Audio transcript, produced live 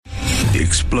The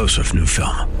explosive new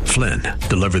film, Flynn,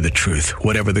 deliver the truth,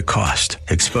 whatever the cost,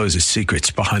 exposes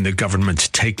secrets behind the government's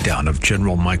takedown of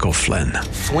General Michael Flynn.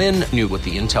 Flynn knew what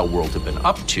the intel world had been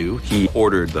up to. He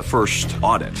ordered the first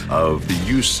audit of the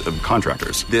use of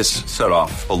contractors. This set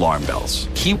off alarm bells.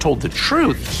 He told the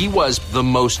truth. He was the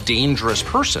most dangerous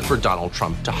person for Donald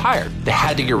Trump to hire. They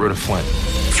had to get rid of Flynn.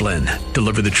 Flynn,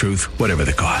 deliver the truth, whatever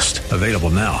the cost. Available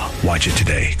now. Watch it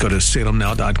today. Go to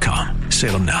salemnow.com.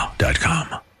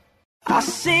 salemnow.com. I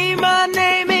see my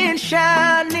name in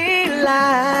shining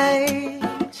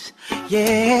lights,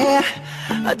 yeah,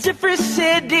 a different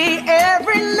city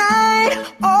every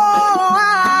night. Oh,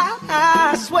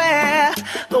 I swear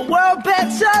the world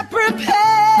better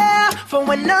prepare for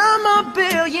when I'm a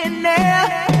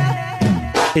billionaire.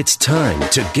 It's time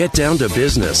to get down to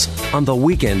business on the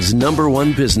weekend's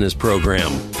 #1 business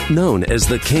program. Known as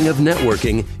the King of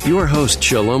Networking, your host,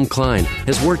 Shalom Klein,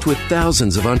 has worked with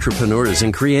thousands of entrepreneurs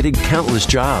and created countless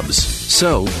jobs.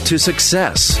 So, to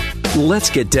success. Let's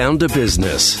get down to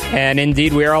business. And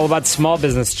indeed, we are all about small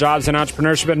business, jobs, and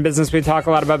entrepreneurship and business. We talk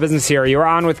a lot about business here. You're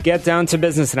on with Get Down to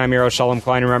Business, and I'm your host, Shalom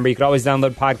Klein. Remember, you can always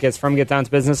download podcasts from Get Down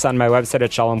to Business on my website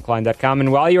at shalomklein.com.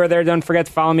 And while you are there, don't forget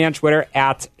to follow me on Twitter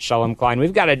at Shalom Klein.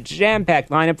 We've got a jam-packed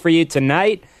lineup for you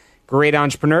tonight. Great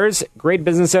entrepreneurs, great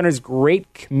business owners,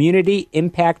 great community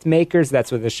impact makers.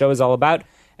 That's what the show is all about.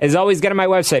 As always, get on my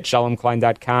website,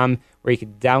 shalomklein.com, where you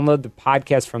can download the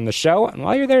podcast from the show. And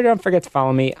while you're there, don't forget to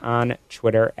follow me on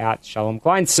Twitter at Shalom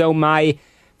Klein. So my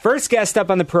first guest up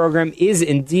on the program is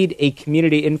indeed a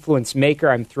community influence maker.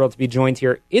 I'm thrilled to be joined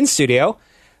here in studio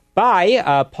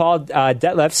by Paul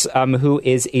Detlefs, who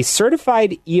is a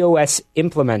certified EOS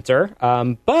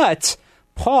implementer. But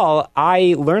Paul,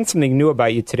 I learned something new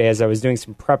about you today as I was doing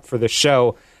some prep for the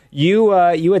show. You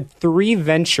had 3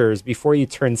 ventures before you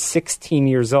turned 16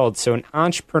 years old, so an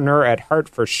entrepreneur at heart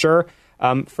for sure.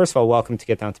 First of all, welcome to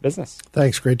Get Down to Business.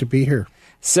 Thanks, great to be here.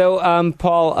 So,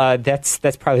 Paul, that's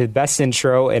probably the best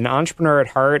intro, an entrepreneur at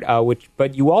heart,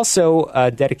 but you also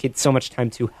dedicate so much time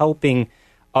to helping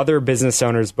other business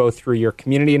owners, both through your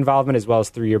community involvement as well as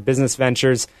through your business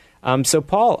ventures. So,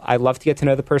 Paul, I'd love to get to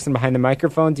know the person behind the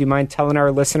microphone. Do you mind telling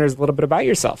our listeners a little bit about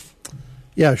yourself?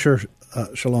 Yeah, sure.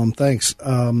 Shalom, thanks.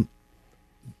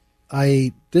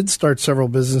 I did start several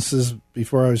businesses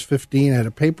before I was 15. I had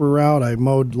a paper route. I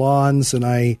mowed lawns, and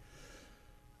I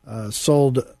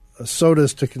sold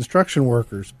sodas to construction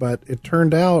workers. But it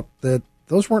turned out that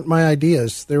those weren't my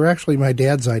ideas. They were actually my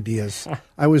dad's ideas.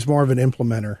 I was more of an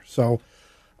implementer. So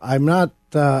I'm not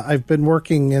I've been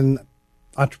working in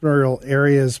entrepreneurial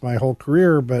areas my whole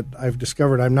career, but I've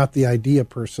discovered I'm not the idea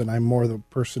person. I'm more the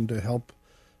person to help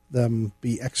them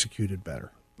be executed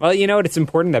better. Well, you know what? It's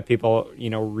important that people,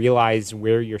 realize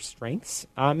where your strengths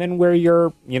and where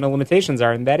your, limitations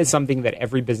are. And that is something that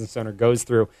every business owner goes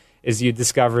through, is you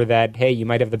discover that, hey, you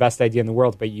might have the best idea in the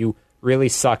world, but you really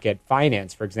suck at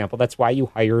finance, for example. That's why you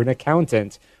hire an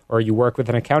accountant or you work with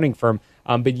an accounting firm.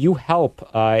 But you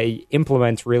help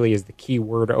implement really is the key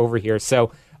word over here.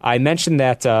 So I mentioned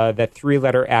that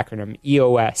 3-letter acronym,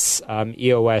 EOS,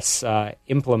 EOS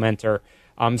implementer.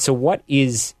 So what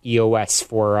is EOS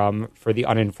for the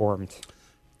uninformed?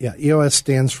 Yeah, EOS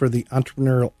stands for the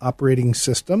Entrepreneurial Operating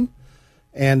System.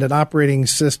 And an operating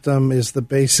system is the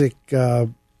basic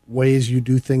ways you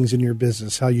do things in your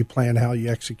business, how you plan, how you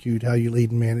execute, how you lead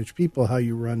and manage people, how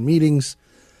you run meetings.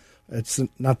 It's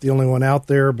not the only one out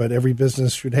there, but every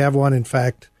business should have one. In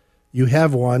fact, you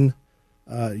have one.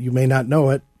 You may not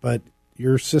know it, but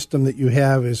your system that you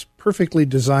have is perfectly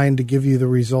designed to give you the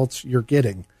results you're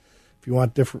getting. If you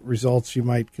want different results, you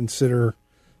might consider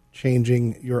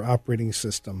changing your operating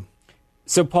system.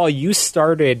 So, Paul, you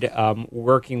started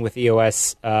working with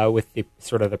EOS with the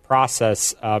sort of the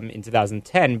process in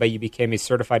 2010, but you became a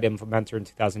certified implementer in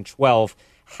 2012.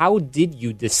 How did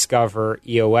you discover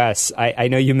EOS? I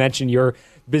know you mentioned your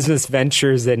business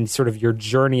ventures and sort of your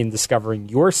journey in discovering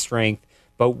your strength,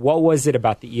 but what was it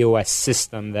about the EOS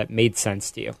system that made sense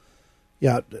to you?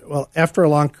 Yeah, well, after a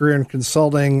long career in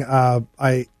consulting,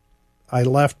 I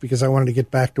left because I wanted to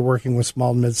get back to working with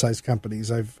small and mid-sized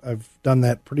companies. I've done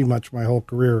that pretty much my whole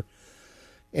career.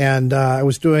 And I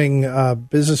was doing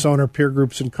business owner peer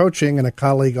groups and coaching, and a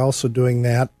colleague also doing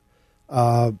that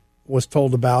was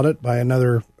told about it by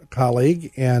another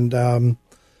colleague. And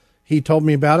he told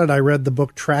me about it. I read the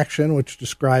book Traction, which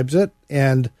describes it.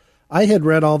 And I had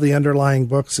read all the underlying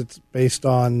books. It's based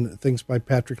on things by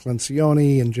Patrick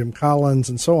Lencioni and Jim Collins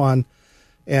and so on.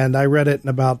 And I read it in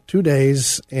about 2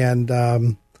 days, and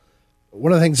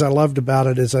one of the things I loved about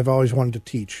it is I've always wanted to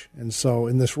teach. And so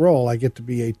in this role, I get to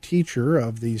be a teacher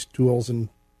of these tools and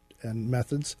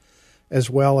methods. as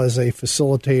well as a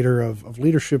facilitator of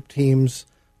leadership teams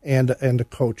and a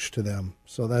coach to them.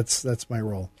 So that's my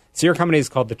role. So your company is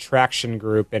called the Traction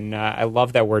Group, and I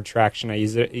love that word traction. I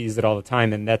use it all the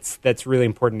time, and that's really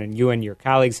important. And you and your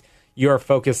colleagues, you are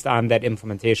focused on that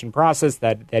implementation process,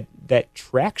 that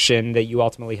traction that you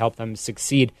ultimately help them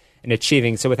succeed in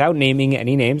achieving. So without naming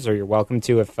any names, or you're welcome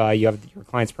to if you have your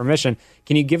client's permission,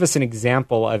 can you give us an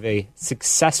example of a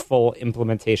successful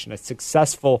implementation, a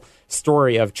successful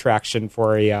story of traction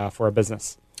for a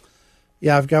business?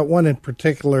 Yeah, I've got one in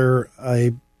particular,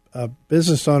 a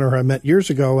business owner I met years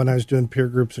ago when I was doing peer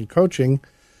groups and coaching,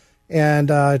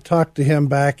 and I talked to him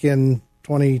back in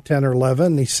 2010 or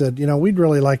 11. He said, we'd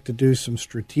really like to do some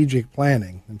strategic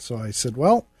planning. And so I said,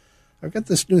 well, I've got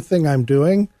this new thing I'm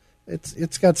doing.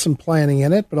 It's got some planning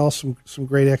in it, but also some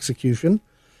great execution.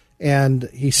 And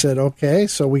he said, okay,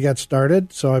 so we got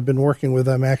started. So I've been working with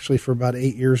them actually for about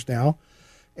 8 years now.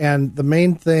 And the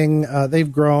main thing,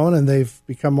 they've grown and they've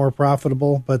become more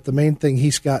profitable, but the main thing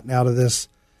he's gotten out of this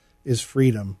is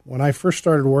freedom. When I first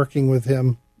started working with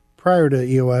him prior to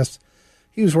EOS,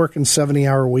 he was working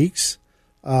 70-hour weeks.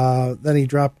 Then he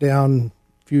dropped down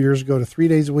a few years ago to 3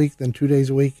 days a week, then 2 days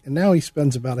a week, and now he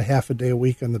spends about a half a day a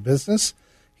week on the business.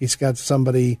 He's got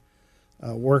somebody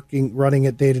running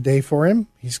it day to day for him.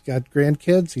 He's got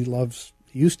grandkids.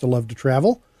 He used to love to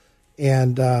travel,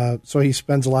 and so he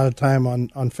spends a lot of time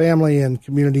on family and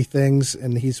community things,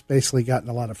 and he's basically gotten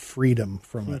a lot of freedom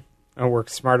from it. Work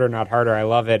smarter, not harder. I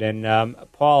love it. And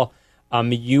Paul,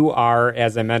 you are,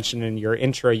 as I mentioned in your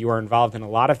intro, you are involved in a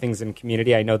lot of things in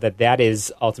community. I know that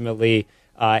is ultimately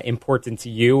important to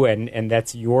you, and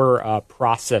that's your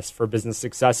process for business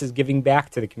success is giving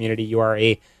back to the community. You are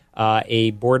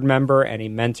a board member and a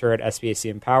mentor at SBAC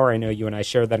Empower. I know you and I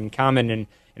share that in common in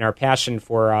our passion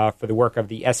for the work of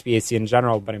the SBAC in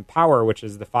general, but Empower, which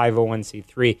is the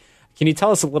 501c3. Can you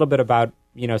tell us a little bit about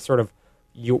sort of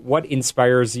what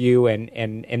inspires you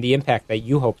and the impact that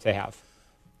you hope to have?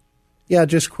 Yeah,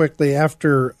 just quickly,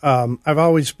 after I've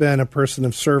always been a person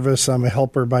of service. I'm a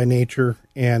helper by nature,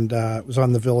 and was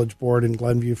on the village board in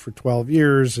Glenview for 12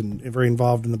 years and very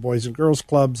involved in the Boys and Girls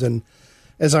Clubs. And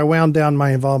as I wound down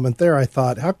my involvement there, I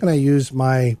thought, how can I use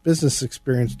my business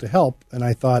experience to help? And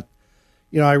I thought,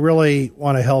 I really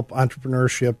want to help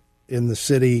entrepreneurship in the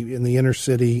city, in the inner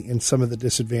city, in some of the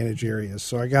disadvantaged areas.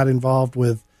 So I got involved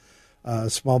with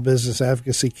Small Business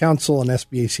Advocacy Council and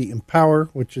SBAC Empower,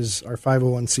 which is our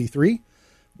 501c3,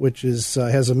 which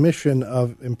has a mission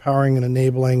of empowering and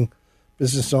enabling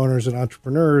business owners and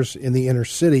entrepreneurs in the inner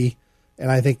city.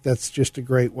 And I think that's just a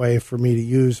great way for me to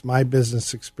use my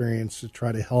business experience to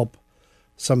try to help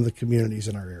some of the communities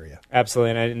in our area.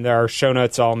 Absolutely. And in our show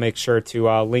notes, I'll make sure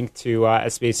to link to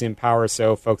SBAC Empower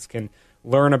so folks can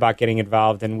learn about getting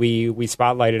involved. And we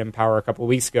spotlighted Empower a couple of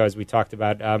weeks ago as we talked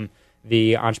about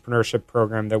the entrepreneurship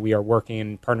program that we are working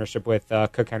in partnership with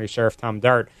Cook County Sheriff Tom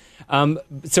Dart.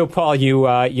 So, Paul,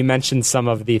 you mentioned some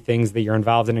of the things that you're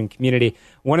involved in community.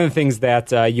 One of the things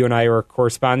that you and I were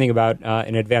corresponding about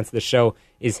in advance of the show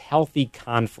is healthy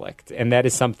conflict, and that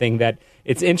is something that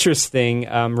it's interesting.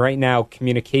 Right now,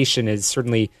 communication is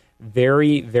certainly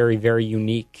very, very, very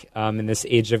unique in this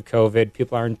age of COVID.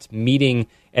 People aren't meeting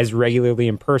as regularly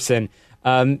in person.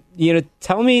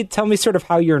 Tell me sort of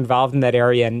how you're involved in that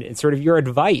area and sort of your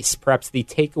advice, perhaps the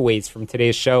takeaways from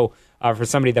today's show for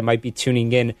somebody that might be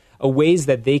tuning in, ways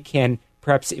that they can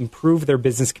perhaps improve their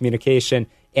business communication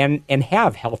and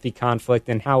have healthy conflict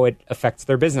and how it affects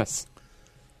their business.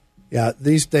 Yeah,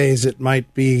 these days it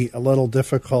might be a little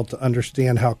difficult to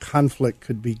understand how conflict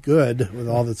could be good with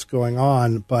all that's going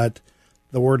on, but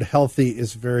the word healthy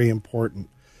is very important.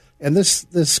 And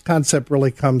this concept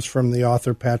really comes from the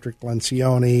author Patrick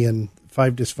Lencioni and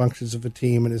 5 Dysfunctions of a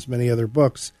Team and his many other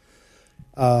books,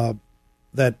 that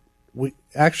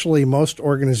most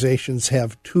organizations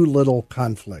have too little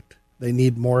conflict. They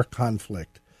need more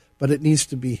conflict, but it needs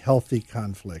to be healthy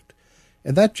conflict.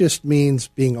 And that just means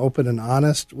being open and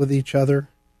honest with each other,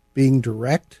 being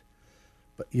direct,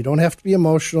 but you don't have to be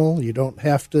emotional. You don't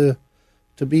have to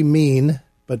be mean,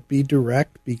 but be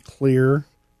direct, be clear,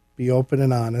 be open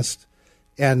and honest.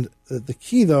 And the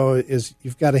key, though, is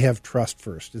you've got to have trust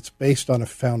first. It's based on a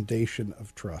foundation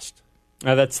of trust.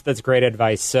 That's great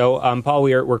advice. So, Paul,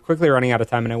 we're quickly running out of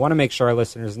time, and I want to make sure our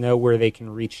listeners know where they can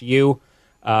reach you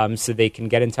so they can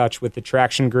get in touch with the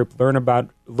Traction Group, learn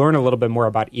a little bit more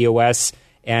about EOS,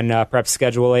 and perhaps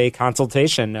schedule a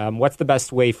consultation. What's the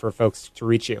best way for folks to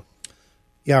reach you?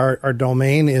 Yeah, our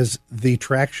domain is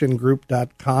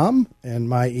thetractiongroup.com, and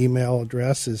my email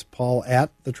address is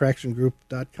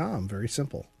paul@thetractiongroup.com. Very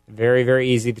simple. Very, very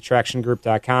easy,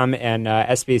 thetractiongroup.com, and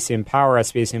SBAC Empower,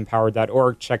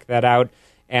 sbacempower.org. Check that out.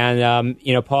 And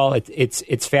Paul,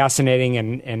 it's fascinating,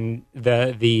 and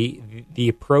the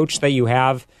approach that you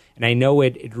have, and I know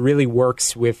it really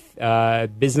works with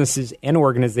businesses and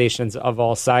organizations of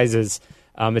all sizes.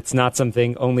 It's not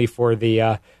something only for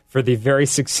the very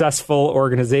successful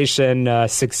organization.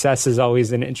 Success is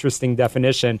always an interesting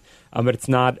definition, but it's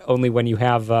not only when you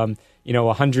have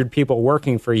 100 people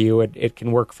working for you. It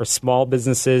can work for small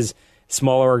businesses,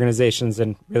 smaller organizations,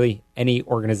 and really any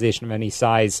organization of any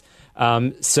size.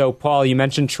 So, Paul, you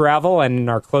mentioned travel, and in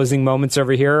our closing moments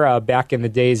over here, back in the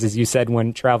days, as you said,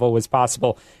 when travel was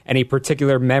possible, any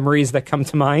particular memories that come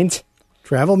to mind?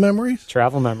 Travel memories?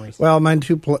 Travel memories. Well, my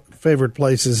two favorite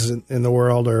places in the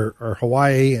world are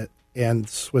Hawaii and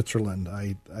Switzerland.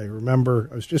 I remember,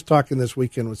 I was just talking this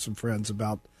weekend with some friends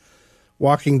about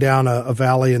walking down a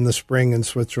valley in the spring in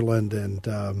Switzerland,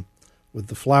 and with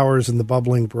the flowers and the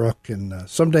bubbling brook. And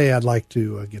someday I'd like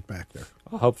to get back there.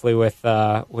 Well, hopefully with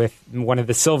one of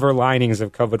the silver linings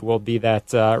of COVID will be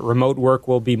that remote work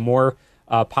will be more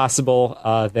possible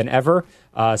than ever.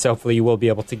 So hopefully you will be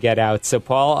able to get out. So,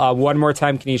 Paul, one more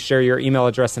time, can you share your email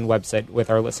address and website with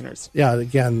our listeners? Yeah,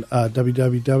 again,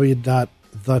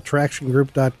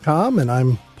 www.thetractiongroup.com, and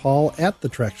I'm Paul at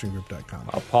thetractiongroup.com.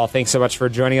 Well, Paul, thanks so much for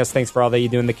joining us. Thanks for all that you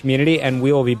do in the community. And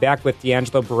we will be back with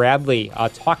D'Angelo Bradley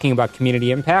talking about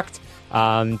community impact.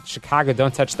 Chicago,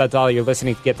 don't touch that dial. You're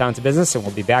listening to Get Down to Business, and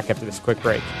we'll be back after this quick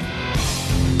break.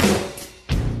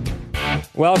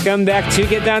 Welcome back to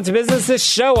Get Down to Business, this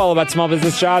show all about small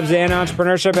business jobs and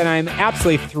entrepreneurship, and I'm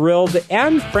absolutely thrilled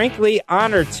and frankly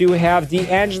honored to have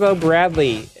D'Angelo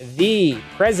Bradley, the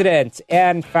president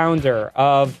and founder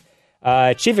of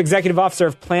Chief Executive Officer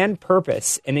of Planned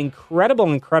Purpose, an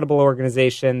incredible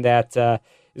organization that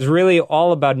is really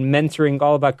all about mentoring,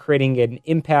 all about creating an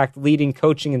impact, leading,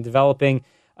 coaching, and developing.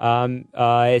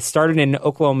 It started in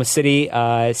Oklahoma City,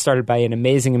 started by an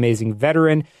amazing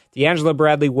veteran. D'Angelo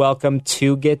Bradley, welcome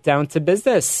to Get Down to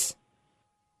Business.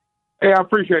 Hey, I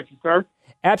appreciate you, sir.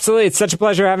 Absolutely. It's such a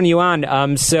pleasure having you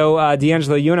on. So,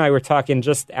 D'Angelo, you and I were talking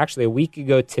just actually a week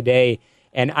ago today,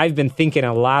 and I've been thinking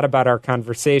a lot about our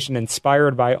conversation,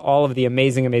 inspired by all of the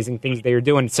amazing things that you're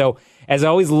doing. So, as I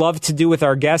always love to do with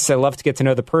our guests, I love to get to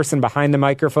know the person behind the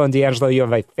microphone. D'Angelo, you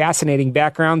have a fascinating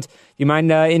background. Do you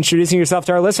mind introducing yourself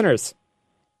to our listeners?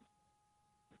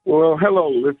 Well, hello,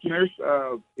 listeners.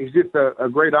 It's just a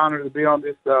great honor to be on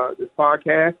this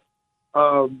podcast.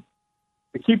 To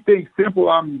keep things simple,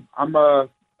 I'm a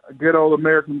good old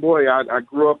American boy. I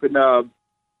grew up in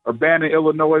Urbana,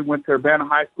 Illinois, went to Urbana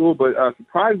High School, but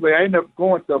surprisingly, I ended up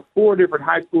going to 4 different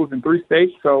high schools in 3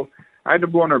 states. So I ended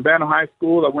up going to Urbana High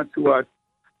School. I went to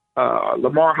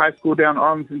Lamar High School down in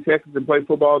Arlington, Texas, and played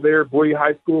football there. Bowie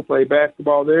High School, played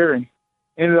basketball there, and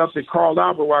ended up at Carl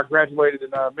Albert, where I graduated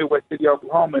in Midwest City,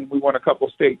 Oklahoma, and we won a couple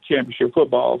of state championship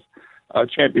footballs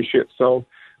championships. So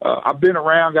I've been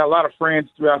around, got a lot of friends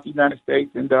throughout the United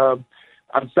States, and I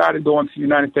decided going to the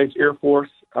United States Air Force.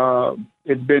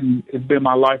 It's been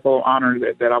my lifelong honor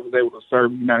that I was able to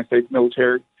serve the United States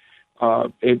military.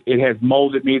 It has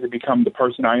molded me to become the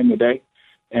person I am today,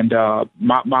 and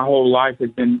my whole life has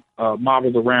been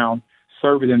modeled around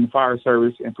serving in the fire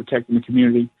service and protecting the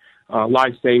community.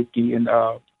 Life safety, and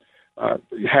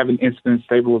having incident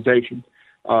stabilization.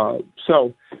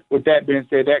 So with that being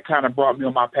said, that kind of brought me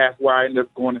on my path where I ended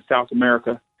up going to South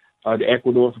America, to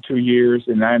Ecuador for 2 years,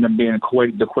 and I ended up being in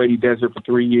the Kuwaiti Desert for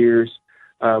 3 years.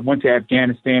 Went to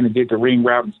Afghanistan and did the ring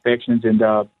route inspections and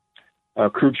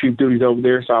crew chief duties over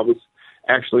there. So I was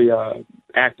actually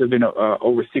active in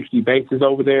over 60 bases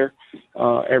over there,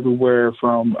 everywhere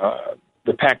from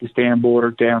the Pakistan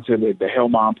border down to the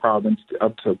Helmand province,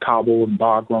 up to Kabul and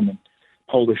Bagram and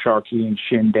Polar Sharkey and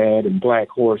Shindad and Black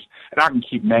Horse. And I can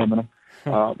keep naming them.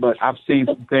 But I've seen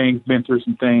some things, been through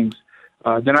some things.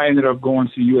 Then I ended up going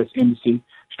to the U.S. Embassy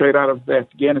straight out of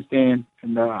Afghanistan.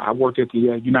 And I worked at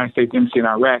the United States Embassy in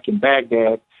Iraq in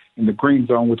Baghdad in the Green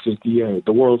Zone, which is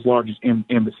the world's largest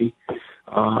embassy,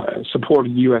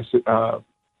 supported the U.S.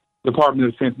 Department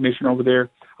of Defense mission over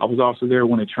there. I was also there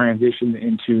when it transitioned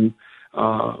into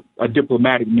a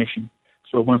diplomatic mission.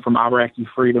 So it went from Iraqi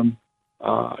freedom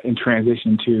in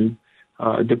transition to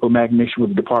a diplomatic mission with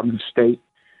the Department of State.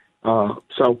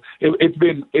 So it's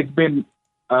been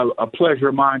a pleasure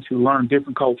of mine to learn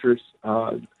different cultures,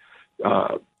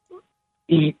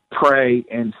 eat, pray,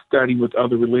 and study with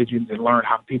other religions, and learn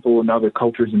how people in other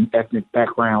cultures and ethnic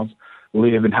backgrounds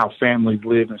live and how families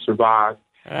live and survive.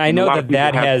 I know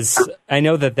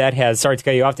that has. Sorry to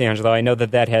cut you off, D'Angelo. I know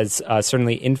that has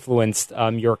certainly influenced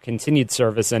your continued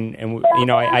service, and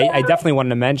I definitely wanted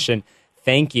to mention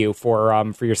thank you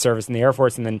for your service in the Air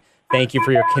Force, and then thank you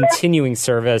for your continuing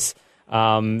service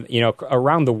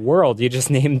around the world. You just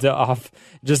named off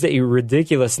just a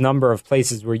ridiculous number of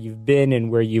places where you've been and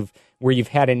where you've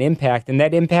had an impact, and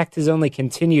that impact has only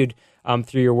continued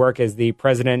through your work as the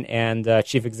president and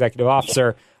chief executive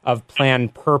officer of Plan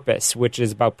Purpose, which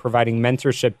is about providing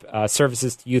mentorship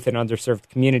services to youth in underserved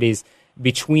communities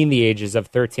between the ages of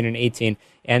 13 and 18.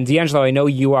 And D'Angelo, I know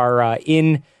you are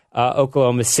in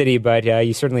Oklahoma City, but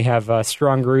you certainly have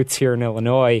strong roots here in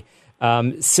Illinois.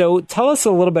 So tell us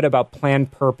a little bit about Plan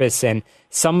Purpose and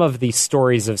some of the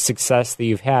stories of success that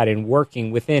you've had in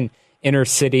working within inner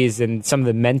cities and some of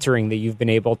the mentoring that you've been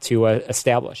able to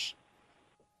establish.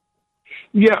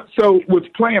 Yeah, so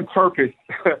with Plan Purpose,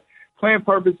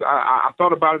 I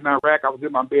thought about it in Iraq. I was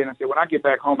in my bed and I said, when I get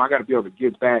back home, I got to be able to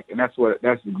give back. And that's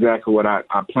exactly what I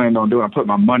planned on doing. I put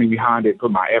my money behind it,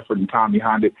 put my effort and time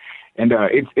behind it. And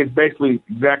it's basically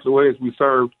exactly what it is. We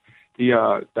served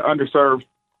the underserved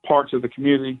parts of the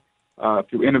community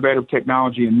through innovative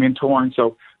technology and mentoring.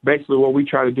 So basically what we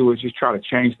try to do is just try to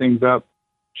change things up,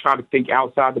 try to think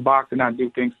outside the box and not do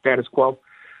things status quo.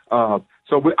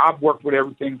 I've worked with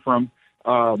everything from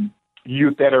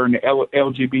youth that are in the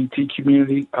LGBT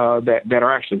community that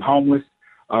are actually homeless.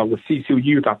 With CSU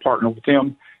Youth, I partner with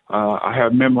them. I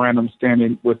have memorandum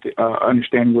understanding with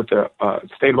the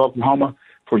state of Oklahoma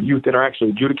for youth that are actually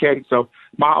adjudicated. So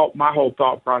my whole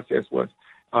thought process was,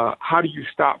 how do you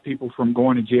stop people from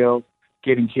going to jail,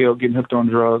 getting killed, getting hooked on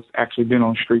drugs, actually being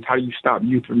on the streets? How do you stop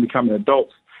youth from becoming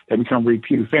adults that become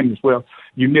repeat offenders? Well,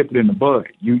 you nip it in the bud.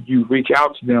 You reach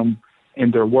out to them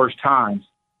in their worst times,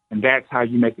 and that's how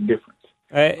you make a difference.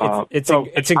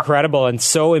 It's incredible and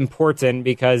so important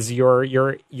because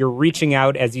you're reaching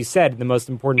out, as you said, the most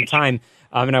important time.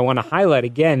 And I want to highlight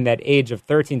again that age of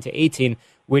 13 to 18,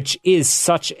 which is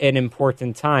such an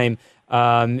important time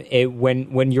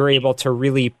when you're able to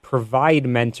really provide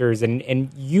mentors, and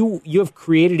you have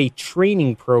created a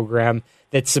training program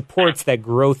that supports that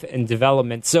growth and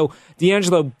development. So,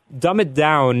 D'Angelo, dumb it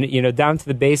down, down to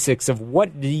the basics of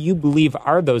what do you believe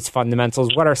are those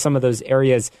fundamentals? What are some of those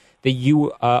areas that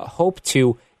you hope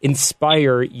to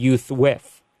inspire youth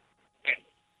with?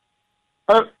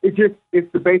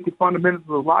 It's the basic fundamentals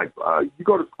of life. You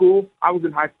go to school. I was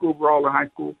in high school. We're all in high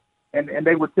school. And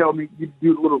they would tell me, you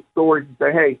do little stories and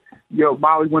say, hey,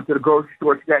 Molly went to the grocery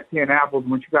store. She got 10 apples.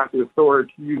 When she got to the store,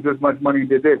 she used this much money and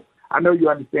did this. I know you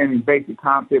understand the basic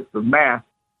concepts of math,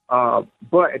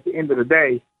 but at the end of the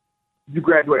day, you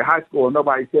graduate high school and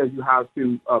nobody tells you how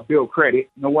to build credit.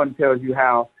 No one tells you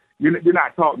how. You're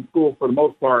not taught in school for the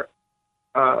most part.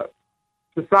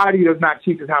 Society does not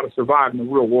teach us how to survive in the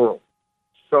real world.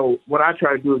 So what I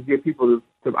try to do is get people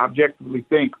to objectively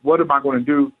think, what am I going to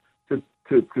do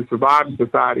to survive in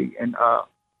society and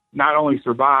not only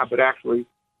survive, but actually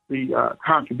the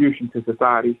contribution to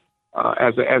society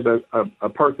as a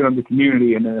person of the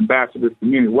community and an ambassador of the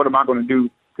community. What am I going to do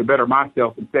to better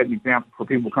myself and set an example for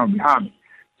people coming behind me?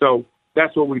 So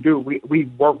that's what we do.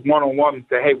 We work one-on-one and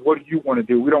say, hey, what do you want to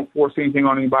do? We don't force anything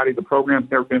on anybody. The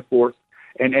program's never been forced.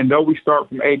 And though we start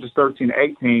from ages 13 to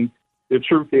 18, the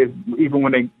truth is, even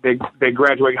when they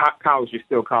graduate college, you're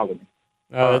still calling me.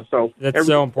 So that's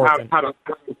so important.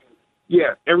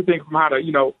 Everything from how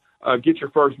to, get your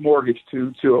first mortgage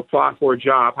to apply for a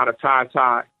job, how to tie a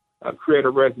tie, create a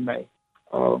resume,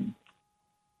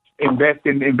 invest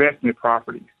in investment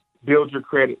properties, build your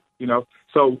credit,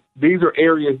 So these are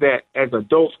areas that as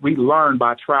adults we learn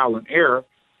by trial and error.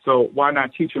 So why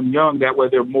not teach them young? That way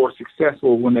they're more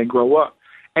successful when they grow up.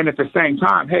 And at the same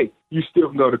time, hey, you still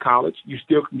can go to college. You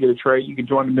still can get a trade. You can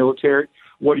join the military.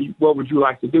 What would you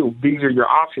like to do? These are your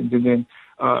options. And then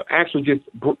actually just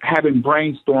having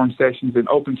brainstorm sessions and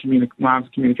open lines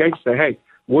of communication. Say, hey,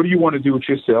 what do you want to do with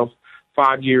yourself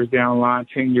 5 years down the line,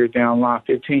 10 years down the line,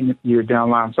 15 years down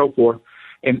the line, and so forth,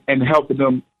 and helping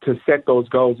them to set those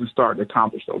goals and start to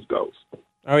accomplish those goals.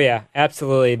 Oh, yeah,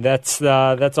 absolutely. That's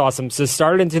awesome. So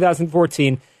started in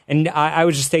 2014, and I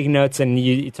was just taking notes, and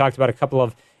you talked about a couple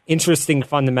of interesting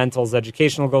fundamentals: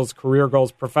 educational goals, career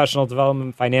goals, professional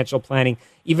development, financial planning,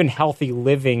 even healthy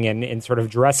living and sort of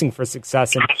dressing for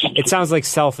success. And it sounds like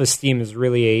self-esteem is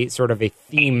really a sort of a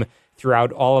theme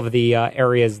throughout all of the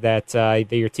areas that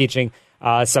you're teaching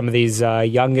some of these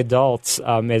young adults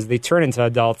as they turn into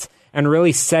adults, and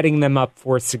really setting them up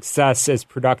for success as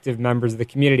productive members of the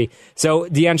community. So,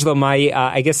 D'Angelo,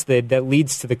 I guess that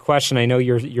leads to the question. I know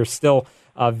you're still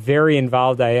very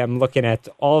involved. I am looking at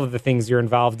all of the things you're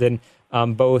involved in,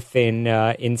 both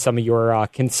in some of your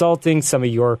consulting, some of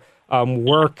your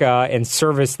work and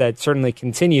service that certainly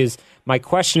continues. My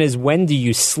question is, when do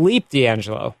you sleep,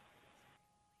 D'Angelo?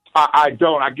 I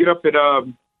don't. I get up at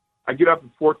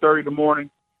 4:30 in the morning.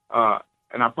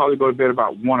 and I probably go to bed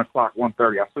about 1 o'clock,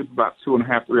 1:30. I sleep about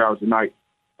 2.5, 3 hours a night.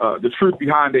 The truth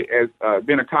behind it, as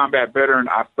being a combat veteran,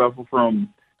 I suffer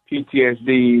from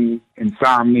PTSD,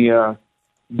 insomnia,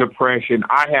 depression.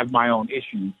 I have my own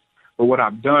issues. But what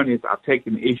I've done is I've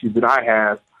taken the issues that I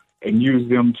have and used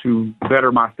them to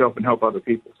better myself and help other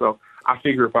people. So I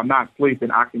figure if I'm not sleeping,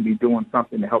 I can be doing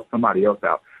something to help somebody else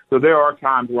out. So there are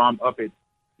times where I'm up at,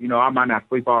 I might not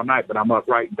sleep all night, but I'm up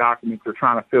writing documents or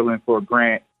trying to fill in for a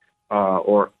grant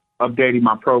or updating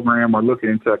my program or looking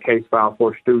into a case file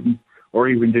for a student or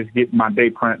even just getting my day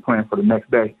plan for the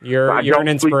next day. You're an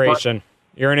inspiration.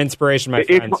 You're an inspiration, my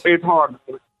friend. It's hard.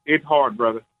 It's hard,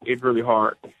 brother. It's really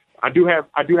hard. I do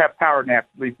have power naps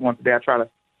at least once a day. I try to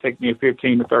take me a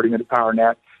 15 to 30-minute power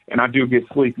nap, and I do get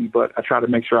sleepy, but I try to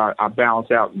make sure I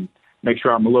balance out and make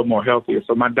sure I'm a little more healthier.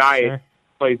 So my diet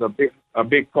plays a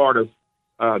big part of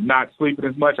not sleeping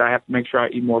as much. I have to make sure I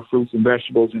eat more fruits and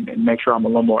vegetables and make sure I'm a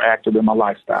little more active in my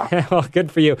lifestyle. Well,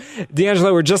 good for you.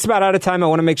 D'Angelo, we're just about out of time. I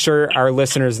want to make sure our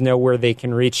listeners know where they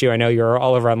can reach you. I know you're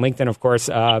all over on LinkedIn, of course,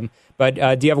 but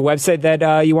do you have a website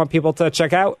that you want people to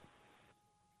check out?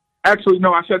 Actually,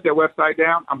 no, I shut that website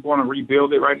down. I'm going to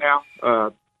rebuild it right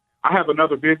now. I have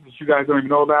another business you guys don't even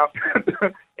know about,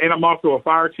 and I'm also a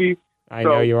fire chief. I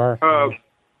know you are.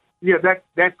 Yeah,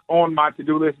 that's on my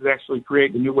to-do list is actually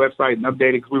create the new website and update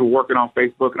it because we were working on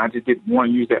Facebook, and I just didn't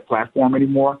want to use that platform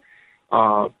anymore.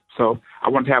 So I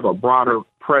wanted to have a broader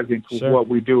presence with what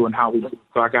we do and how we do it.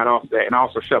 So I got off that, and I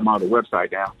also shut my other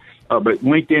website down. But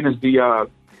LinkedIn is the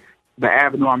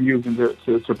avenue I'm using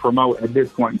to promote at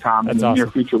this point in time. That's in the near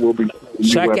future, we'll be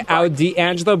check out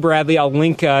D'Angelo Bradley. I'll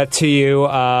link to you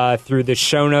through the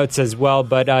show notes as well.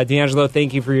 But D'Angelo,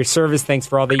 thank you for your service. Thanks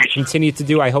for all that you continue to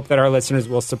do. I hope that our listeners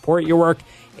will support your work.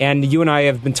 And you and I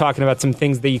have been talking about some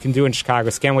things that you can do in Chicago.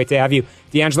 So can't wait to have you.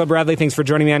 D'Angelo Bradley, thanks for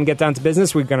joining me on Get Down to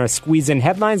Business. We're going to squeeze in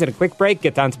headlines and a quick break.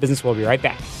 Get Down to Business. We'll be right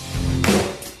back.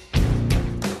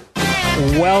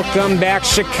 Welcome back,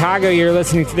 Chicago. You're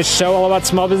listening to the show all about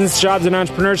small business, jobs, and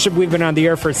entrepreneurship. We've been on the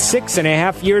air for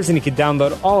 6.5 years, and you can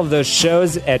download all of those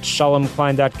shows at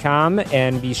ShalomKlein.com.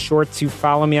 And be sure to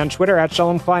follow me on Twitter at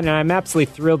ShalomKlein. And I'm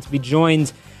absolutely thrilled to be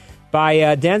joined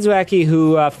by Dan Zawacki,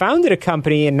 who founded a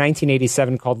company in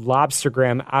 1987 called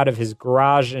Lobstergram out of his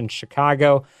garage in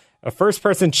Chicago. A first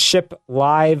person to ship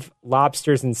live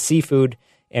lobsters and seafood,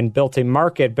 and built a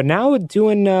market, but now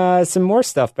doing some more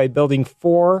stuff by building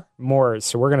 4 more.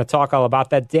 So we're going to talk all about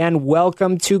that. Dan,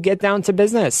 welcome to Get Down to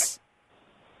Business.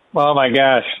 Oh, my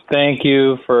gosh. Thank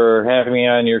you for having me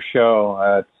on your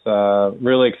show. It's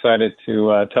really excited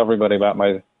to tell everybody about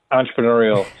my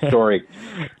entrepreneurial story.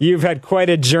 You've had quite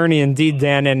a journey indeed,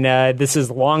 Dan, and this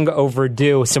is long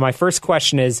overdue. So my first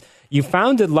question is, you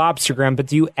founded Lobstergram, but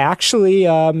do you actually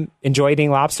enjoy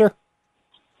eating lobster?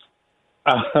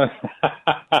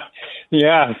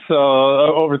 Yeah, so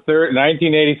over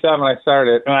 1987 I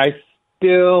started, and I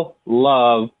still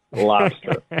love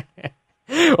lobster.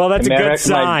 Well, that's a good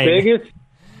sign.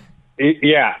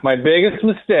 My biggest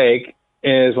mistake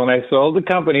is when I sold the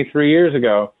company 3 years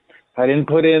ago, I didn't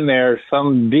put in there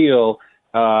some deal,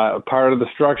 part of the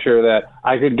structure that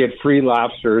I could get free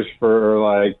lobsters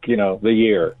for the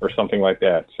year or something like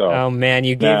that. So, oh man,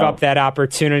 you gave up that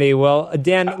opportunity. Well,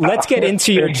 Dan, let's get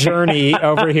into your journey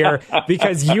over here,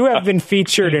 because you have been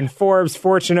featured in Forbes,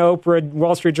 Fortune, Oprah,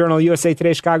 Wall Street Journal, USA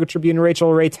Today, Chicago Tribune,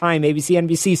 Rachel Ray, Time, ABC,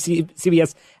 NBC,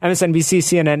 CBS, MSNBC,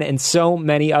 CNN, and so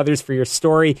many others for your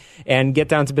story. And Get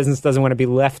Down to Business doesn't want to be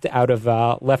left out of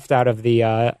that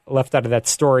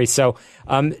story. So,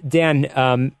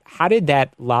 Dan, how did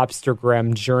that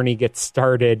Lobstergram journey get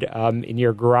started in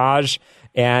your garage?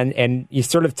 And you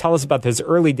sort of tell us about those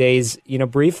early days,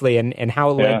 briefly, and how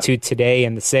it led to today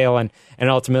and the sale and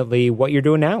ultimately what you're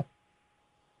doing now.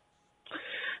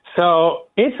 So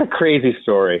it's a crazy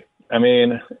story. I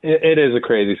mean, it is a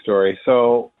crazy story.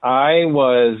 So I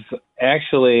was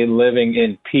actually living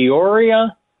in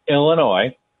Peoria,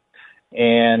 Illinois,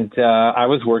 and I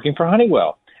was working for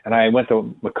Honeywell. And I went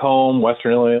to Macomb,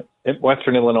 Western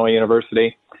Illinois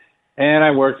University, and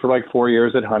I worked for like 4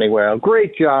 years at Honeywell.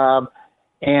 Great job.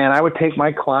 And I would take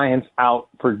my clients out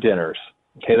for dinners.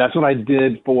 Okay, that's what I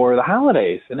did for the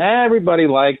holidays. And everybody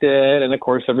liked it. And, of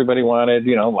course, everybody wanted,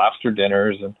 lobster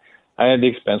dinners. And I had the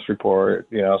expense report,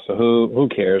 so who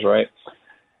cares, right?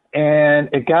 And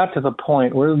it got to the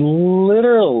point where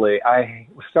literally I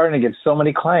was starting to get so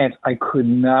many clients, I could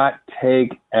not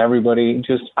take everybody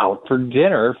just out for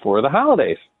dinner for the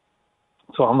holidays.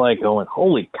 So I'm like going,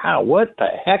 holy cow, what the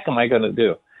heck am I going to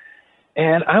do?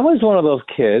 And I was one of those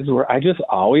kids where I just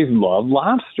always loved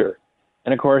lobster.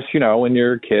 And of course, when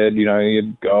you're a kid,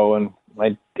 you'd go and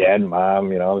my dad and mom,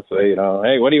 say,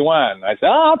 hey, what do you want? And I said,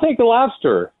 I'll take the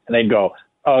lobster. And they'd go,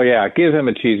 oh, yeah, give him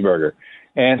a cheeseburger.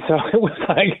 And so it was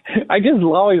like, I just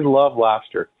always loved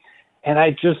lobster. And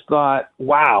I just thought,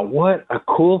 wow, what a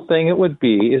cool thing it would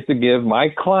be is to give my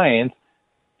clients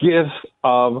gifts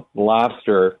of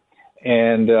lobster.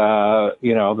 And,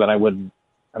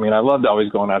 then I loved always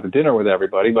going out to dinner with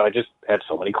everybody, but I just had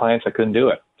so many clients I couldn't do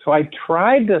it. So I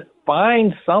tried to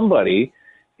find somebody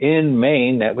in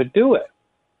Maine that would do it.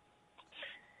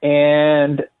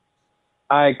 And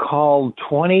I called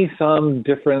 20-some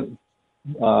different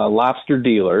lobster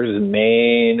dealers in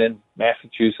Maine and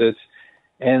Massachusetts.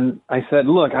 And I said,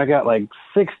 look, I got like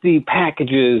 60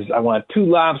 packages. I want 2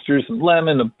 lobsters, some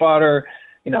lemon, some butter,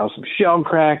 some shell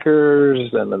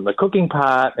crackers, and then the cooking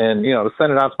pot, and, to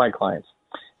send it out to my clients.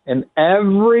 And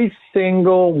every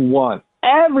single one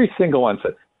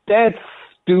said, that's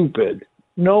stupid.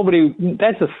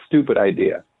 That's a stupid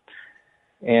idea.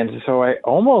 And so I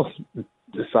almost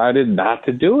decided not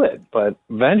to do it. But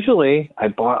eventually I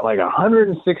bought like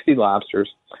 160 lobsters,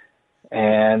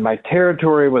 and my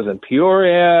territory was in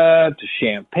Peoria to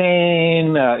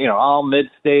Champaign, all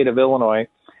mid-state of Illinois.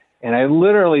 And I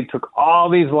literally took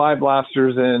all these live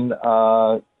lobsters in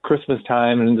Christmas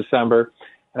time and in December,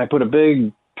 and I put a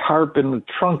big tarp in the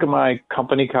trunk of my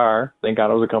company car. Thank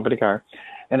God it was a company car.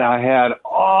 And I had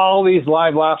all these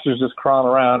live lobsters just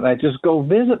crawling around, and I just go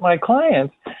visit my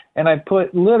clients, and I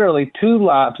put literally 2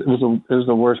 lobsters. It was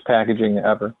the worst packaging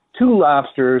ever. 2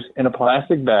 lobsters in a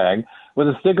plastic bag with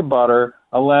a stick of butter,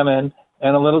 a lemon,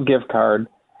 and a little gift card.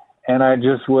 And I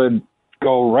just would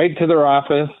go right to their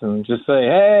office and just say,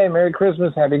 hey, Merry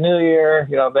Christmas, Happy New Year,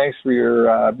 thanks for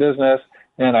your business.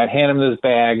 And I'd hand them this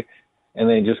bag, and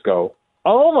they just go,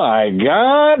 oh, my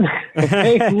God.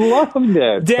 They loved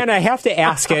it. Dan, I have to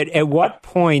ask it. At what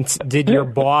point did your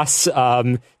boss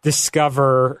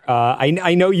discover?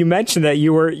 I know you mentioned that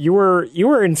you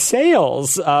were in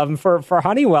sales for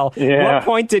Honeywell. Yeah. At what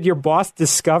point did your boss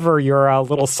discover your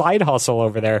little side hustle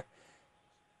over there?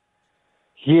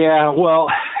 Yeah, well,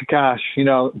 gosh,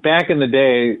 back in the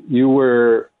day, you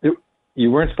weren't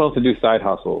supposed to do side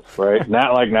hustles, right?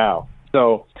 Not like now.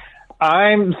 So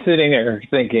I'm sitting there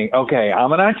thinking, okay,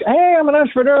 I'm an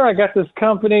entrepreneur. I got this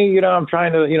company, I'm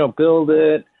trying to, build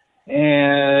it.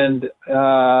 And,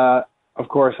 of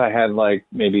course I had like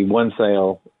maybe one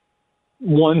sale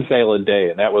a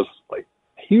day. And that was like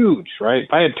huge, right?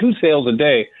 If I had 2 sales a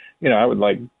day, I would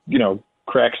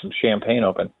crack some champagne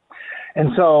open.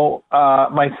 And so,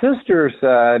 my sister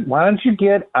said, why don't you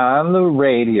get on the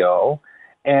radio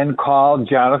and call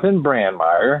Jonathan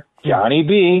Brandmeier, Johnny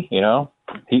B,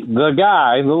 the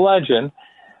guy, the legend,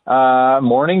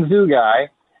 morning zoo guy,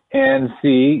 and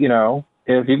see,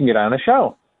 if you can get on the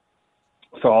show.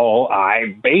 So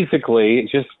I basically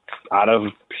just out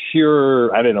of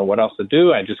pure, I didn't know what else to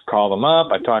do. I just called him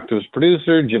up. I talked to his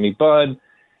producer, Jimmy Budd,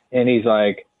 and he's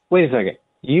like, wait a second,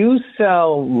 you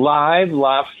sell live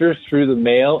lobsters through the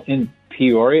mail in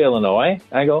Peoria, Illinois?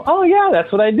 I go, oh yeah,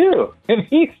 that's what I do. And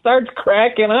he starts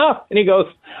cracking up and he goes,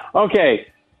 okay.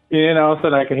 So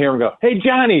then I can hear him go, hey,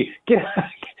 Johnny, get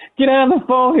on the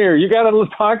phone here. You got to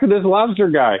talk to this lobster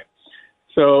guy.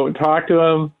 So talk to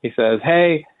him. He says,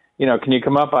 hey, can you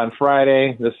come up on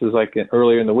Friday? This is like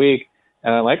earlier in the week.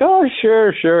 And I'm like, oh,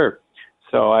 sure.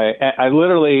 So I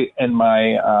literally, in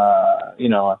my,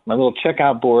 my little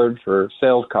checkout board for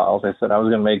sales calls, I said I was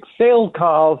going to make sales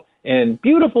calls in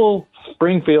beautiful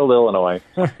Springfield, Illinois.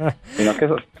 Because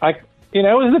it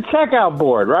was a checkout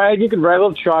board, right? You could write a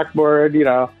little chalkboard,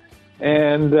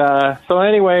 And so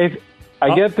anyways,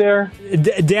 I get there.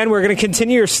 Dan, we're going to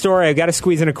continue your story. I've got to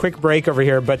squeeze in a quick break over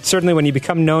here, but certainly when you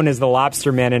become known as the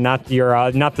Lobster Man and not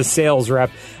the sales rep,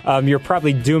 you're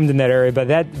probably doomed in that area. But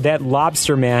that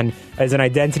Lobster Man is an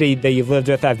identity that you've lived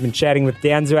with. I've been chatting with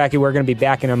Dan Zawacki. We're going to be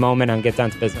back in a moment on Get Down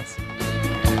to Business.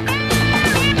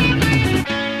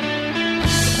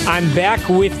 I'm back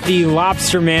with the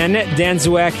Lobster Man, Dan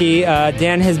Zawacki.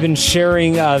 Dan has been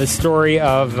sharing the story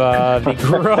of the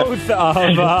growth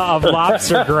of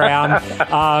Lobstergram.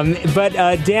 But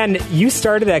Dan, you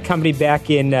started that company back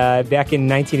in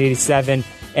 1987,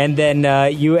 and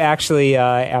then you actually,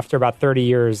 after about 30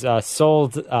 years,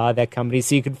 sold that company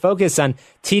so you could focus on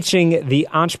teaching the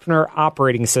Entrepreneur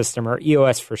Operating System, or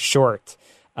EOS for short.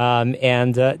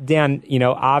 Dan,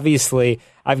 obviously,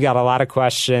 I've got a lot of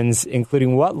questions,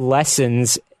 including what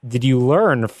lessons did you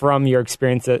learn from your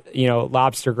experience at,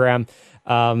 Lobstergram,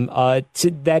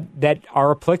 that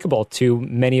are applicable to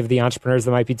many of the entrepreneurs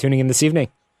that might be tuning in this evening?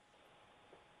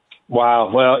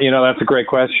 Wow. Well, that's a great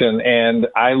question. And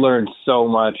I learned so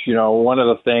much. One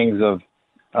of the things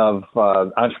of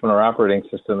Entrepreneur Operating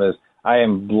System is I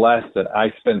am blessed that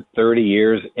I spent 30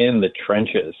 years in the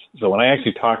trenches. So when I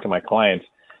actually talk to my clients,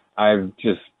 I've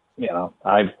just,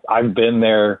 I've been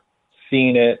there,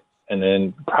 seen it. And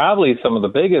then probably some of the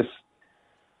biggest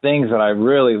things that I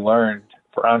really learned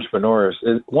for entrepreneurs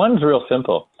is, one's real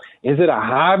simple. Is it a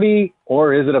hobby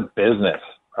or is it a business,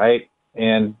 right?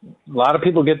 And a lot of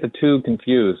people get the two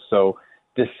confused. So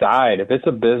decide. If it's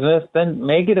a business, then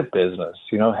make it a business.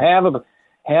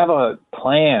 Have a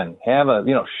plan, have a,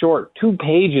 short 2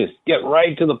 pages, get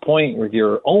right to the point with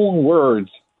your own words.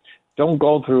 Don't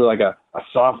go through like a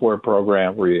software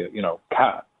program where you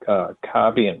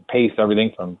copy and paste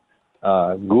everything from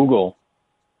Google.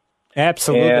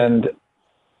 Absolutely. And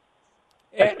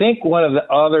I think one of the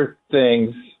other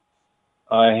things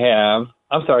I have,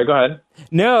 I'm sorry, go ahead.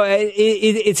 No,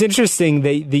 it's interesting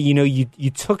that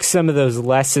you took some of those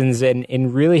lessons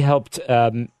and really helped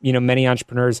many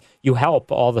entrepreneurs. You help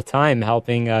all the time,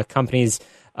 helping companies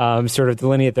sort of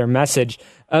delineate their message.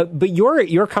 But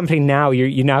your company now,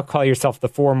 you now call yourself the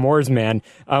Four Moors Man,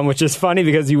 which is funny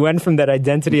because you went from that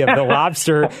identity of the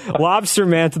lobster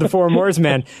man to the Four Moors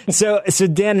Man. So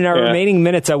Dan, in our remaining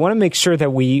minutes, I want to make sure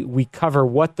that we cover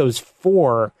what those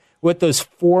four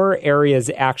areas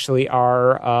actually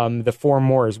are. The Four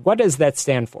Moors. What does that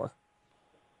stand for?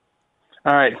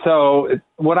 All right. So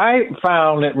what I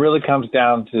found, it really comes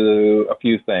down to a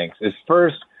few things. Is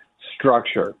first,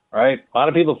 structure, right? A lot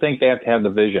of people think they have to have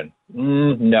the vision.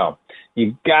 No,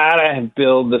 you gotta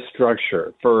build the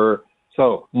structure.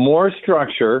 So more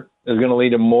structure is going to lead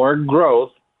to more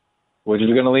growth, which is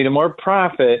going to lead to more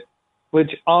profit, which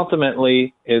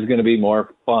ultimately is going to be more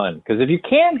fun. Because if you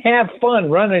can't have fun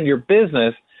running your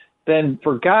business, then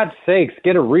for God's sakes,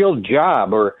 get a real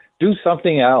job or do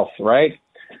something else, right?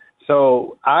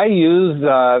 So I use the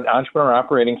Entrepreneur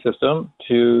Operating System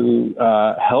to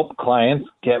help clients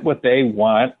get what they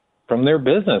want from their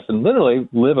business and literally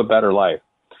live a better life.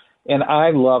 And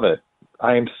I love it.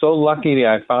 I am so lucky that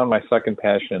I found my second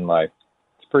passion in life.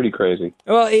 It's pretty crazy.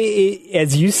 Well,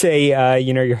 as you say,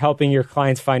 you're helping your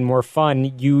clients find more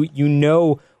fun. You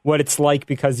know what it's like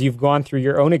because you've gone through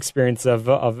your own experience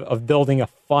of building a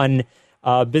fun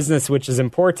business, which is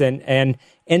important.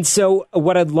 And so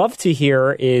what I'd love to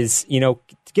hear is,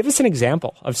 give us an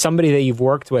example of somebody that you've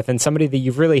worked with and somebody that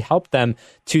you've really helped them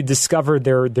to discover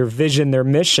their vision, their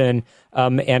mission,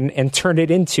 and turn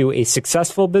it into a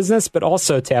successful business, but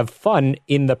also to have fun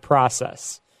in the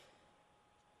process.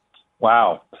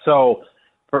 Wow. So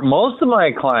for most of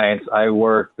my clients,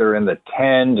 they're in the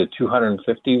 10 to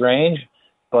 250 range.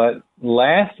 But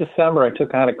last December, I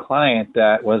took on a client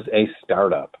that was a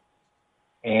startup.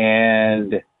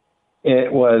 And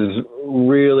it was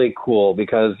really cool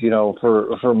because,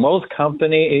 for most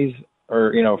companies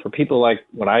or, for people like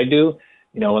what I do,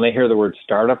 when they hear the word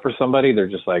startup for somebody, they're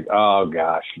just like, oh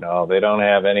gosh, no, they don't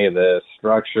have any of this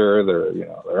structure.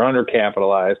 They're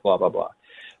undercapitalized, blah, blah, blah.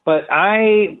 But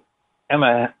I'm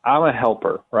a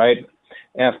helper, right?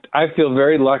 I feel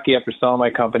very lucky after selling my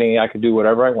company, I could do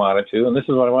whatever I wanted to. And this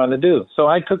is what I wanted to do. So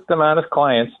I took them on as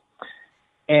clients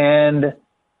and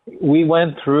we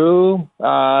went through,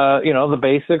 the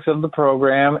basics of the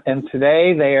program, and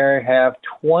today they have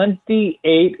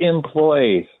 28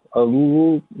 employees,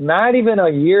 not even a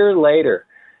year later,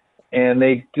 and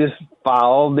they just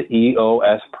followed the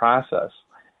EOS process.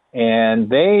 And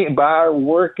they are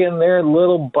working their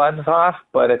little butts off,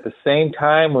 but at the same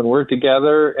time, when we're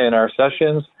together in our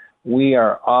sessions, we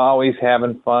are always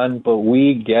having fun, but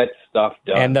we get stuff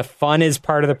done. And the fun is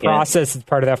part of the process. It's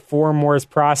part of that Four Moors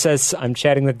process. I'm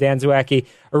chatting with Dan Zawacki,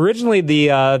 originally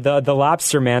the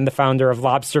Lobster Man, the founder of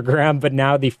Lobstergram, but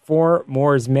now the Four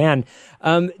Moors Man.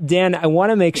 Dan, I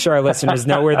want to make sure our listeners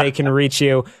know where they can reach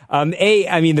you.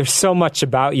 There's so much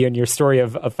about you and your story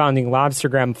of founding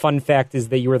Lobstergram. Fun fact is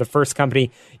that you were the first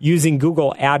company using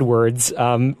Google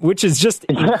AdWords, which is just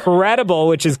incredible,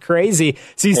 which is crazy.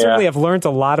 So you certainly have learned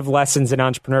a lot of lessons in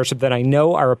entrepreneurship that I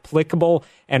know are applicable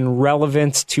and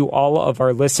relevant to all of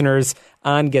our listeners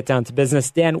on Get Down to Business.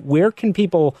 Dan, where can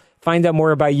people find out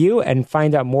more about you and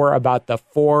find out more about the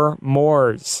Four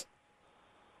Moors?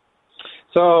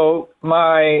 So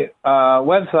my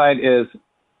website is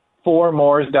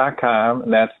fourmoors.com,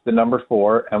 and that's the number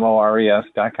 4,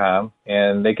 MORES.com.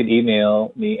 And they could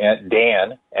email me at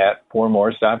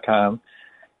dan@fourmoors.com.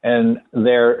 And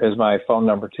there is my phone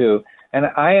number, too. And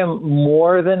I am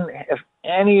more than, if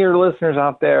any of your listeners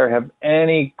out there have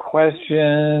any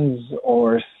questions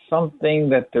or something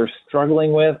that they're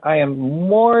struggling with, I am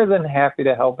more than happy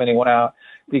to help anyone out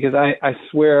because I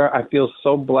swear I feel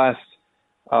so blessed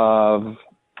of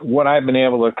what I've been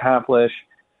able to accomplish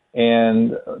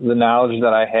and the knowledge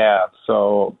that I have.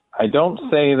 So I don't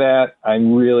say that. I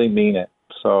really mean it.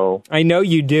 So I know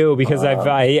you do, because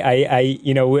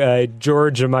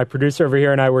George, my producer over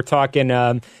here, and I were talking.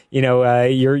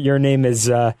 Your name is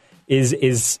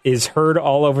heard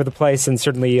all over the place, and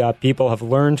certainly people have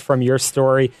learned from your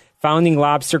story. Founding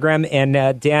Lobstergram,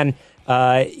 and Dan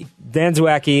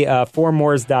Zawacki,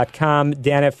 fourmores.com,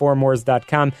 Dan at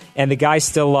fourmores.com, and the guy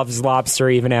still loves lobster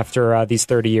even after these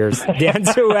 30 years. Dan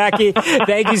Zawacki,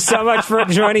 thank you so much for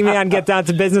joining me on Get Down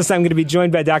to Business. I'm going to be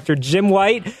joined by Dr. Jim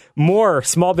White. More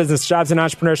small business, jobs, and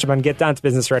entrepreneurship on Get Down to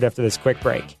Business right after this quick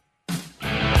break.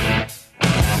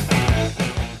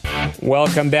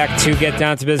 Welcome back to Get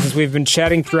Down to Business. We've been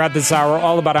chatting throughout this hour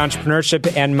all about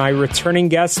entrepreneurship, and my returning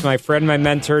guest, my friend, my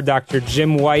mentor, Dr.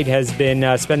 Jim White, has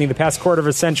been spending the past quarter of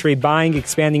a century buying,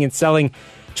 expanding, and selling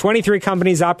 23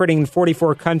 companies operating in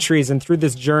 44 countries. And through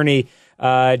this journey,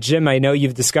 Jim, I know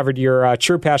you've discovered your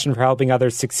true passion for helping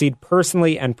others succeed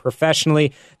personally and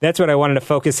professionally. That's what I wanted to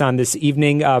focus on this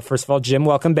evening. First of all, Jim,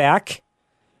 welcome back.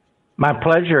 My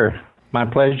pleasure. My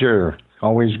pleasure.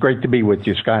 Always great to be with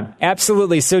you, Scott.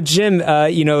 Absolutely. So, Jim,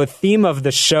 the theme of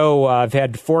the show, I've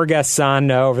had 4 guests on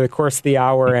over the course of the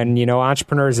hour, and,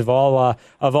 entrepreneurs of all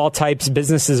types,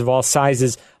 businesses of all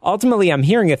sizes. Ultimately, I'm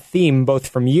hearing a theme both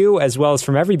from you as well as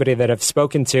from everybody that I've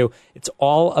spoken to. It's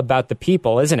all about the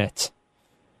people, isn't it?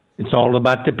 It's all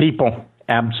about the people.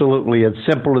 Absolutely. As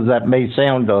simple as that may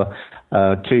sound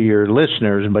to your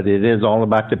listeners, but it is all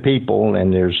about the people.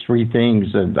 And there's 3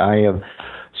 things that I have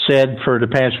said for the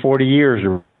past 40 years: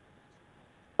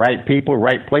 right people,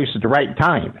 right place at the right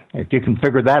time. If you can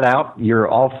figure that out, you're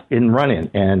off and running,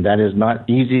 and that is not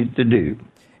easy to do.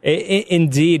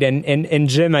 Indeed. And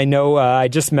Jim, I know I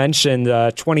just mentioned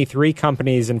 23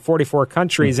 companies in 44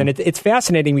 countries, and it's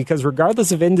fascinating because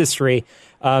regardless of industry,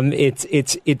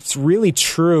 it's really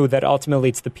true that ultimately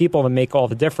it's the people that make all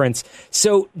the difference.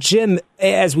 So, Jim,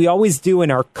 as we always do in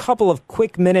our couple of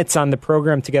quick minutes on the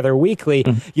program together weekly,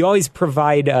 you always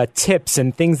provide tips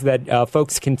and things that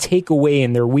folks can take away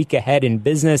in their week ahead in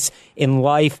business, in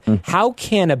life. How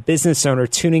can a business owner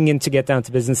tuning in to Get Down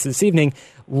to Business this evening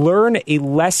learn a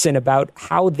lesson about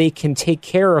how they can take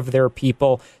care of their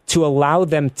people to allow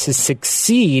them to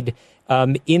succeed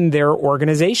in their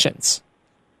organizations?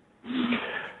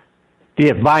 The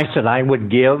advice that I would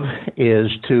give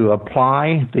is to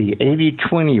apply the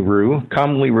 80-20 rule,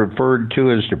 commonly referred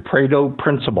to as the Pareto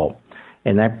principle.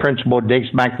 And that principle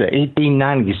dates back to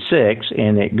 1896,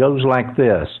 and it goes like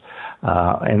this.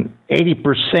 And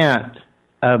 80%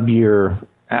 of your...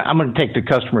 I'm going to take the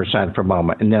customer side for a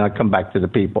moment, and then I'll come back to the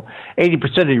people.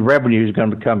 80% of your revenue is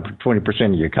going to come from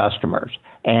 20% of your customers,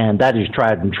 and that is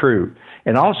tried and true.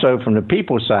 And also from the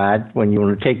people side, when you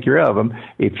want to take care of them,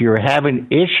 if you're having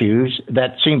issues,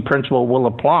 that same principle will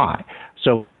apply.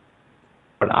 So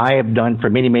what I have done for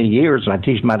many, many years, and I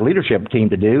teach my leadership team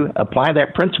to do, apply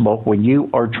that principle when you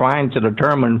are trying to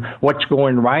determine what's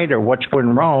going right or what's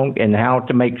going wrong, and how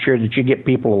to make sure that you get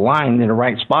people aligned in the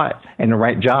right spot and the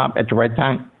right job at the right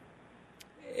time.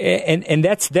 And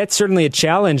that's certainly a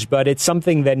challenge, but it's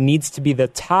something that needs to be the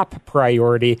top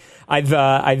priority.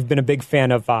 I've been a big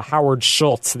fan of Howard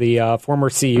Schultz, the former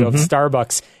CEO of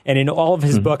Starbucks, and in all of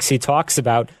his books he talks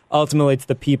about ultimately it's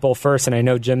the people first. And I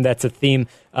know, Jim, that's a theme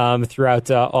throughout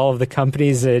all of the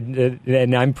companies,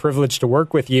 and I'm privileged to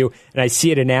work with you, and I see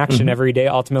it in action every day.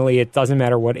 Ultimately, it doesn't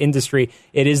matter what industry,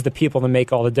 it is the people that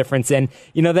make all the difference. And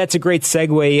that's a great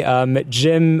segue,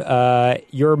 Jim.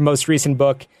 Your most recent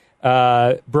book,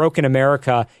 Broken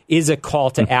America, is a call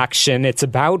to action. It's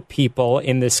about people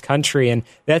in this country, and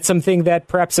that's something that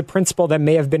perhaps a principle that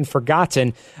may have been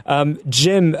forgotten.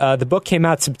 Jim, the book came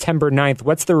out September 9th.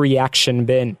 What's the reaction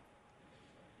been?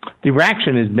 The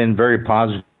reaction has been very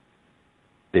positive.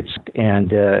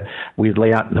 And we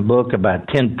lay out in the book about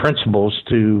 10 principles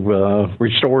to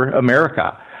restore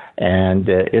America. And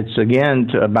it's, again,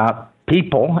 about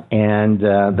people, and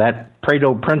that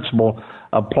Pareto principle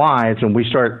applies, and we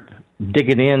start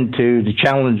digging into the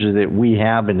challenges that we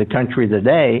have in the country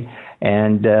today,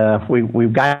 and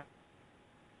we've got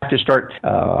to start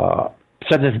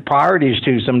setting priorities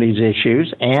to some of these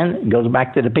issues, and it goes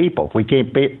back to the people. If we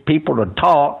can't get people to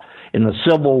talk in a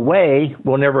civil way,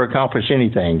 we'll never accomplish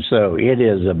anything. So it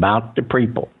is about the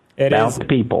people.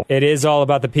 It is all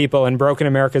about the people, and Broken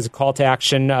America is a call to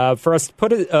action for us to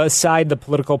put aside the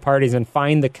political parties and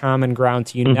find the common ground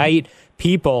to unite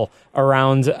people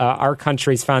around our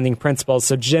country's founding principles.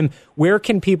 So, Jim, where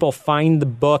can people find the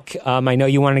book? I know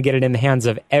you want to get it in the hands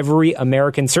of every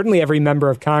American, certainly every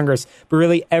member of Congress, but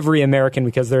really every American,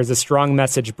 because there's a strong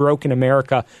message, Broken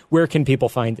America. Where can people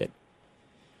find it?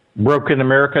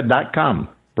 BrokenAmerica.com.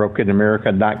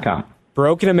 BrokenAmerica.com.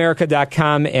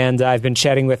 BrokenAmerica.com, and I've been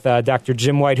chatting with Dr.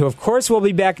 Jim White, who, of course, will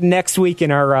be back next week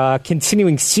in our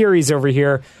continuing series over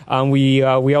here. We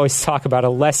always talk about a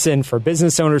lesson for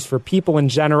business owners, for people in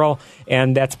general,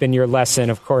 and that's been your lesson,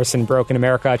 of course, in Broken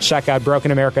America. Check out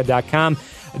BrokenAmerica.com.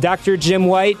 Dr. Jim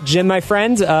White, Jim, my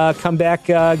friend, come back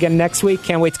again next week.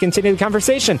 Can't wait to continue the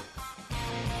conversation.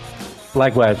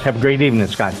 Likewise. Have a great evening,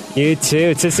 Scott. You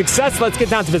too. To success, let's get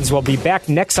down to business. We'll be back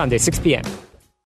next Sunday, 6 p.m.